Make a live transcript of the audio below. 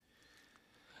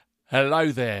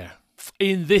Hello there.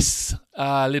 In this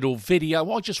little video,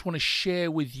 I just want to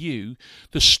share with you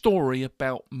the story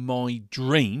about my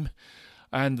dream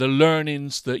and the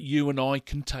learnings that you and I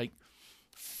can take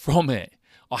from it.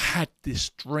 I had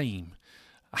this dream.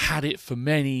 I had it for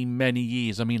many, many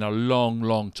years. I mean, a long,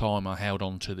 long time I held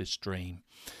on to this dream.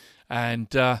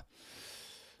 And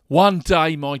one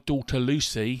day my daughter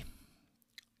Lucy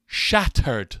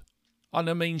shattered. And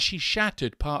I mean, she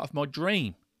shattered part of my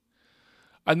dream.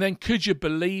 And then, could you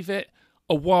believe it,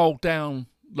 a while down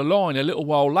the line, a little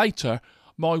while later,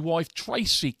 my wife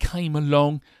Tracy came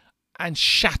along and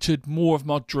shattered more of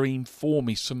my dream for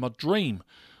me. So my dream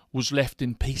was left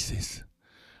in pieces.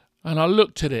 And I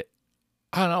looked at it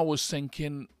and I was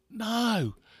thinking,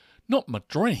 no, not my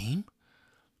dream.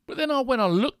 But then when I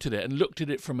looked at it and looked at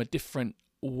it from a different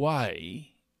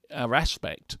way, or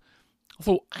aspect, I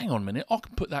thought, hang on a minute, I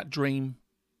can put that dream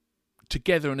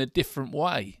together in a different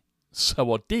way.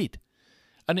 So I did.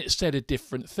 And it said a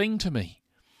different thing to me.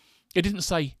 It didn't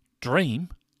say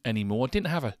dream anymore. I didn't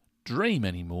have a dream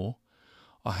anymore.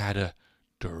 I had a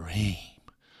dream.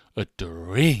 A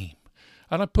dream.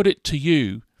 And I put it to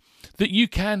you that you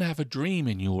can have a dream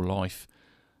in your life,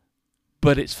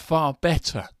 but it's far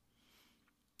better.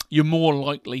 You're more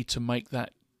likely to make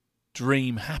that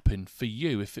dream happen for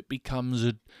you if it becomes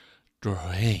a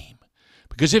dream.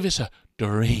 Because if it's a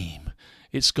dream,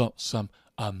 it's got some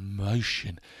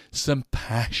emotion, some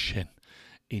passion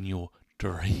in your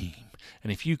dream.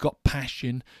 And if you've got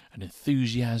passion and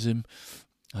enthusiasm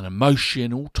and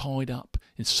emotion all tied up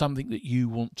in something that you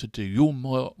want to do, you're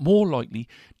more likely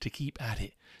to keep at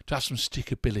it, to have some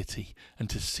stickability and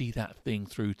to see that thing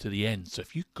through to the end. So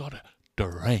if you've got a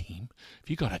dream,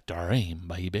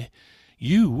 baby,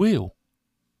 you will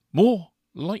more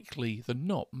likely than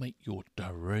not make your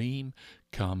dream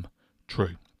come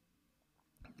true.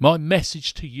 My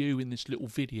message to you in this little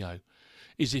video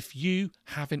is, if you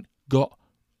haven't got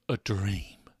a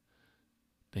dream,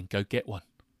 then go get one.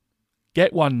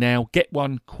 Get one now. Get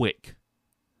one quick.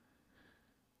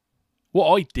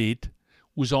 What I did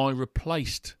was I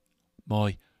replaced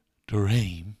my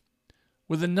dream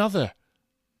with another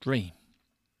dream.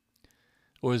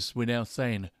 Or as we're now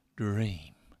saying, dream.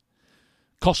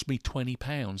 Cost me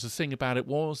 £20. The thing about it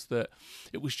was that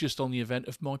it was just on the event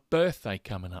of my birthday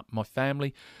coming up. My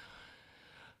family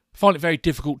find it very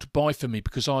difficult to buy for me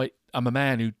because I'm a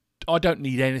man who, I don't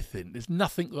need anything. There's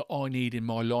nothing that I need in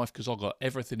my life because I've got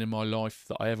everything in my life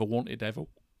that I ever wanted,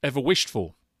 ever wished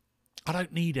for. I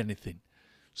don't need anything.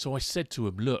 So I said to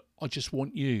him, look, I just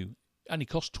want you, it only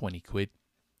cost 20 quid.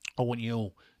 I want you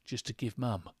all just to give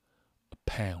Mum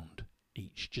 £1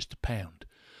 each, just £1.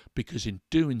 Because in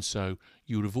doing so,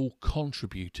 you would have all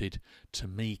contributed to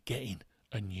me getting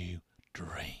a new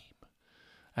dream.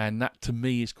 And that, to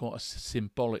me, is quite a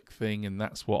symbolic thing, and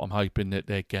that's what I'm hoping that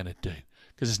they're going to do.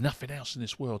 Because there's nothing else in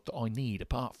this world that I need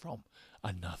apart from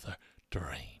another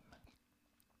dream.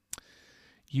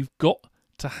 You've got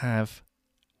to have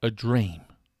a dream.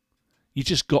 You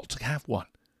just got to have one.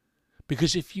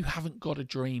 Because if you haven't got a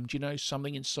dream, do you know,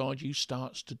 something inside you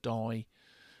starts to die.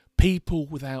 People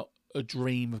without a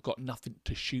dream have got nothing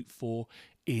to shoot for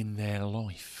in their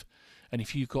life. And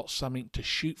if you've got something to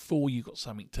shoot for, you've got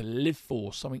something to live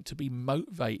for, something to be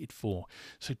motivated for.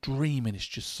 So dreaming is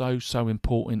just so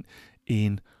important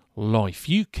in life.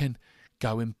 You can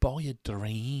go and buy a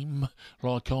dream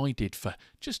like I did for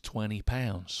just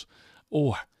 £20.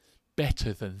 Or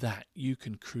better than that, you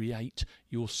can create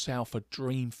yourself a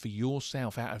dream for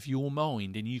yourself out of your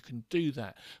mind, and you can do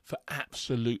that for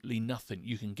absolutely nothing.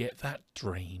 You can get that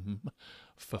dream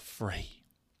for free.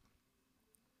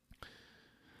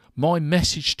 My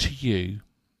message to you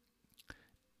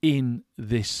in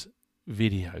this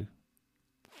video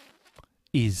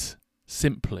is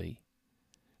simply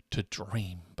to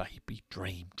dream, baby,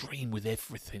 dream. Dream with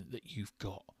everything that you've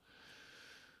got.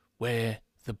 Wear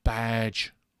the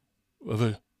badge of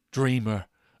a dreamer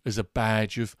as a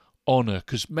badge of honour,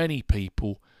 because many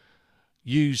people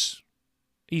use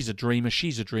he's a dreamer,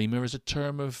 she's a dreamer as a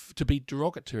term of to be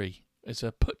derogatory, as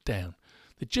a put down.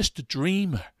 They're just a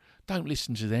dreamer. Don't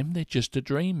listen to them, they're just a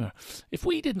dreamer. If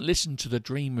we didn't listen to the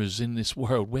dreamers in this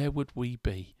world, where would we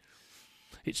be?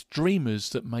 It's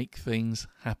dreamers that make things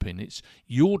happen. It's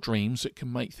your dreams that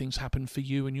can make things happen for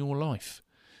you in your life.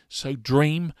 So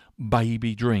dream,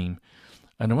 baby, dream.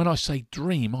 And when I say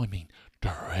dream, I mean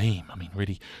dream. I mean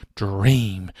really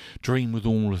dream. Dream with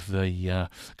all of the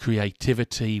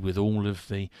creativity, with all of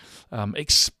the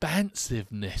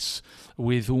expansiveness,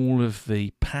 with all of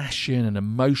the passion and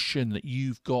emotion that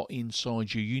you've got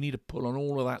inside you. You need to pull on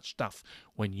all of that stuff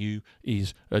when you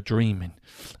is a dreaming.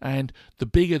 And the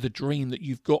bigger the dream that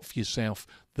you've got for yourself,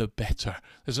 the better.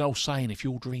 There's an old saying, if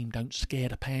your dream don't scare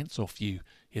the pants off you,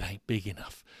 it ain't big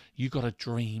enough. You got to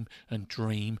dream and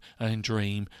dream and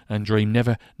dream and dream.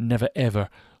 Never, never, ever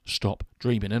stop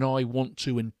dreaming. And I want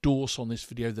to endorse on this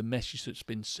video the message that's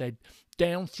been said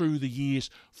down through the years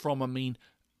from,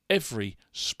 every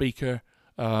speaker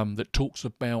that talks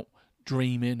about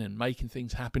dreaming and making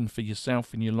things happen for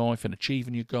yourself in your life and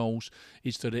achieving your goals,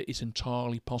 is that it is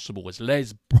entirely possible. As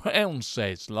Les Brown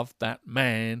says, love that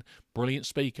man, brilliant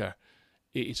speaker,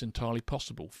 it is entirely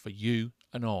possible for you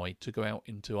and I to go out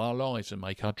into our lives and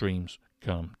make our dreams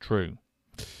come true.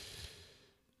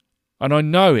 And I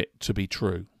know it to be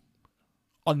true.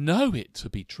 I know it to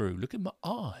be true. Look at my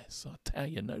eyes. I tell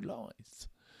you, no lies.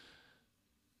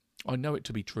 I know it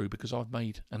to be true because I've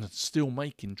made and am still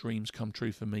making dreams come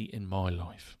true for me in my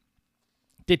life.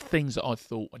 Did things that I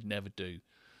thought I'd never do,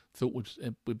 thought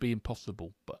would be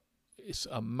impossible, but it's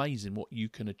amazing what you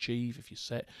can achieve if you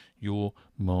set your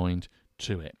mind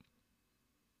to it.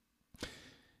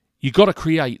 You've got to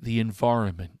create the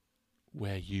environment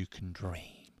where you can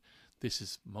dream. This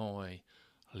is my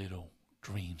little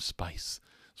dream space.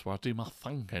 That's where I do my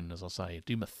thinking, as I say. I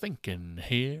do my thinking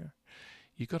here.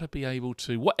 You've got to be able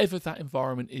to, whatever that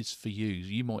environment is for you,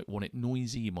 you might want it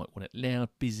noisy, you might want it loud,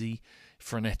 busy,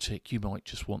 frenetic, you might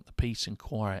just want the peace and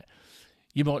quiet.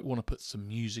 You might want to put some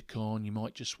music on, you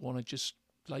might just want to just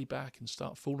lay back and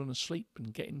start falling asleep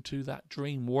and get into that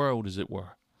dream world, as it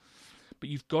were. But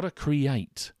you've got to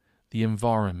create the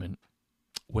environment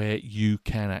where you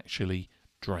can actually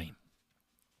dream.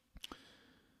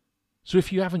 So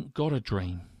if you haven't got a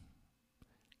dream,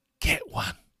 get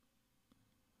one.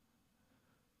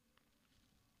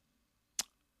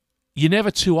 You're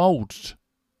never too old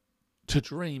to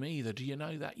dream either. Do you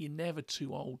know that? You're never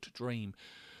too old to dream.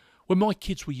 When my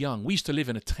kids were young, we used to live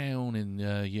in a town in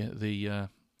the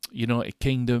United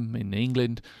Kingdom in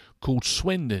England called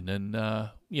Swindon, and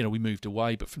we moved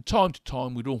away, but from time to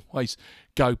time we'd always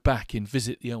go back and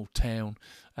visit the old town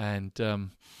and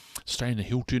stay in the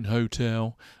Hilton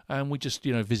Hotel, and we just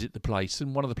visit the place.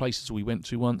 And one of the places we went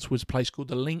to once was a place called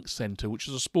the Link Centre, which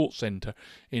was a sports centre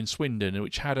in Swindon,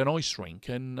 which had an ice rink,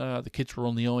 and the kids were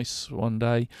on the ice one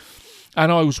day,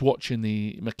 and I was watching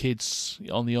my kids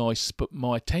on the ice, but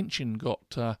my attention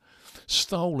got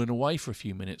stolen away for a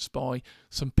few minutes by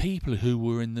some people who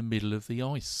were in the middle of the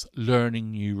ice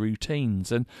learning new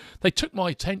routines. And they took my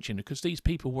attention because these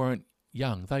people weren't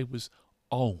young, they was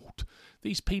old.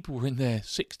 These people were in their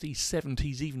 60s,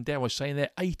 70s, even dare I say in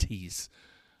their 80s.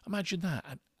 Imagine that,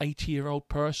 an 80-year-old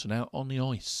person out on the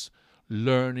ice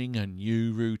learning a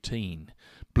new routine.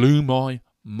 Blew my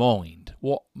mind.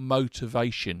 What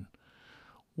motivation,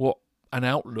 what an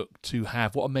outlook to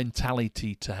have, what a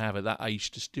mentality to have at that age,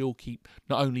 to still keep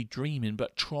not only dreaming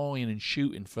but trying and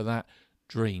shooting for that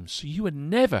dream. So you are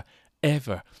never,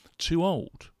 ever too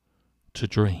old to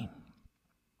dream.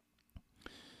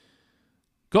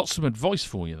 Got some advice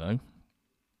for you though.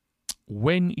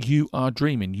 When you are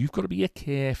dreaming, you've got to be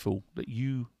careful that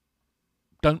you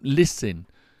don't listen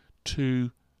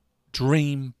to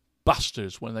dream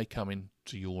busters when they come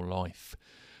into your life.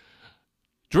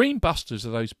 Dream busters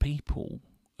are those people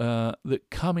that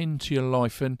come into your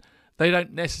life, and they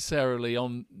don't necessarily,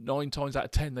 on 9 times out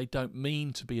of 10, they don't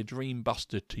mean to be a dream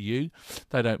buster to you.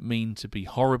 They don't mean to be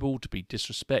horrible, to be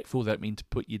disrespectful. They don't mean to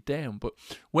put you down. But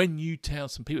when you tell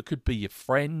some people, it could be your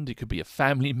friend, it could be a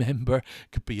family member,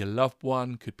 it could be a loved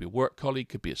one, it could be a work colleague, it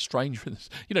could be a stranger.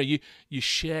 You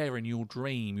share in your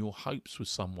dream, your hopes with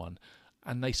someone,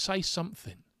 and they say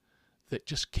something that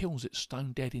just kills it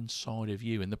stone dead inside of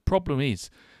you. And the problem is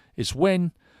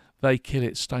when they kill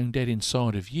it stone dead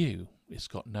inside of you, it's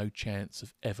got no chance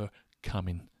of ever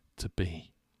coming to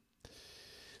be.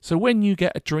 So when you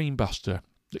get a dream buster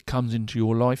that comes into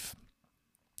your life,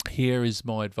 here is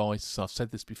my advice. I've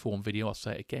said this before on video, I'll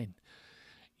say it again.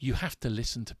 You have to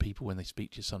listen to people when they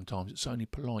speak to you sometimes. It's only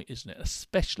polite, isn't it?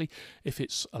 Especially if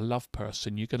it's a loved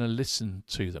person, you're going to listen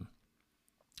to them.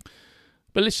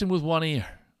 But listen with one ear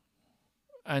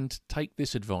and take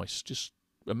this advice. Just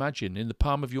imagine in the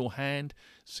palm of your hand,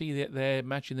 see that there,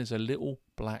 imagine there's a little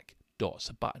black dot. It's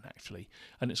a button actually,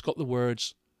 and it's got the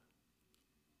words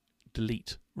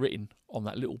delete written on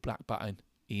that little black button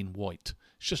in white.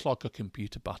 It's just like a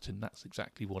computer button. That's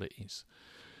exactly what it is.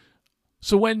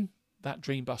 So when that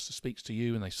dream buster speaks to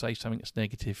you and they say something that's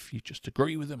negative, you just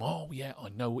agree with them. Oh yeah, I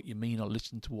know what you mean, I'll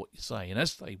listen to what you say. And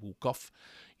as they walk off,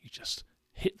 you just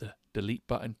hit the delete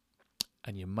button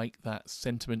and you make that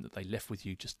sentiment that they left with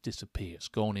you just disappear. It's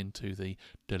gone into the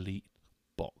delete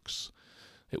box.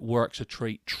 It works a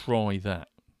treat. Try that.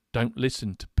 Don't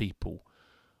listen to people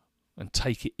and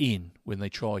take it in when they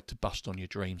try to bust on your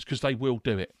dreams, because they will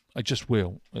do it. They just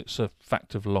will. It's a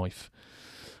fact of life.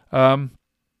 I'll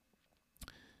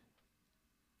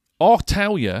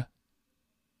tell you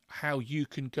how you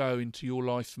can go into your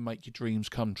life and make your dreams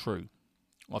come true.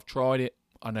 I've tried it.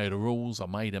 I know the rules. I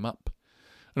made them up.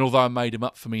 And although I made them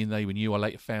up for me and they were new, I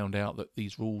later found out that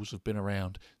these rules have been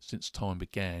around since time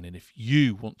began. And if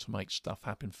you want to make stuff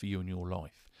happen for you in your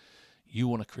life, you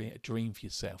want to create a dream for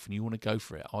yourself and you want to go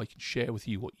for it, I can share with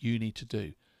you what you need to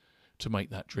do to make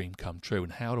that dream come true.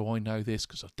 And how do I know this?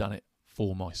 Because I've done it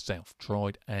for myself,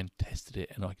 tried and tested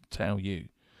it, and I can tell you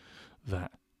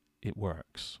that it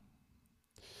works.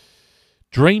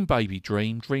 Dream, baby,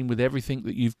 dream. Dream with everything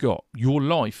that you've got. Your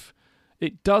life,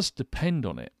 it does depend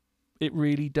on it. It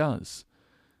really does.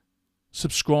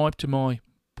 Subscribe to my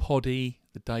poddy,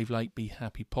 the Dave Laight Be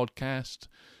Happy podcast.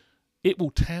 It will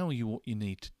tell you what you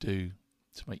need to do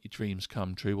to make your dreams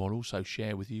come true. I'll also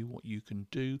share with you what you can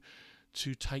do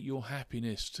to take your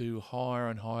happiness to a higher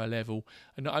and higher level,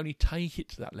 and not only take it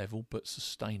to that level, but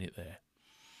sustain it there.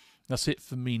 That's it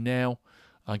for me now.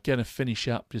 I'm going to finish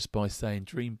up just by saying,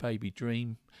 dream, baby,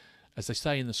 dream. As they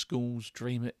say in the schools,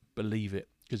 dream it, believe it.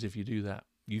 Because if you do that,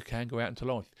 you can go out into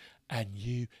life and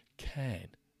you can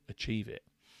achieve it.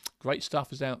 Great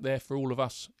stuff is out there for all of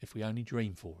us if we only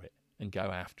dream for it and go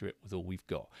after it with all we've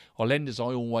got. I'll end as I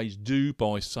always do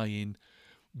by saying,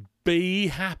 be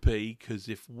happy, because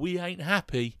if we ain't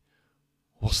happy,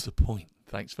 what's the point?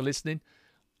 Thanks for listening.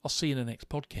 I'll see you in the next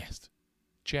podcast.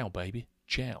 Ciao, baby.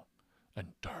 Ciao.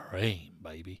 And dream,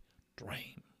 baby.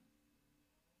 Dream.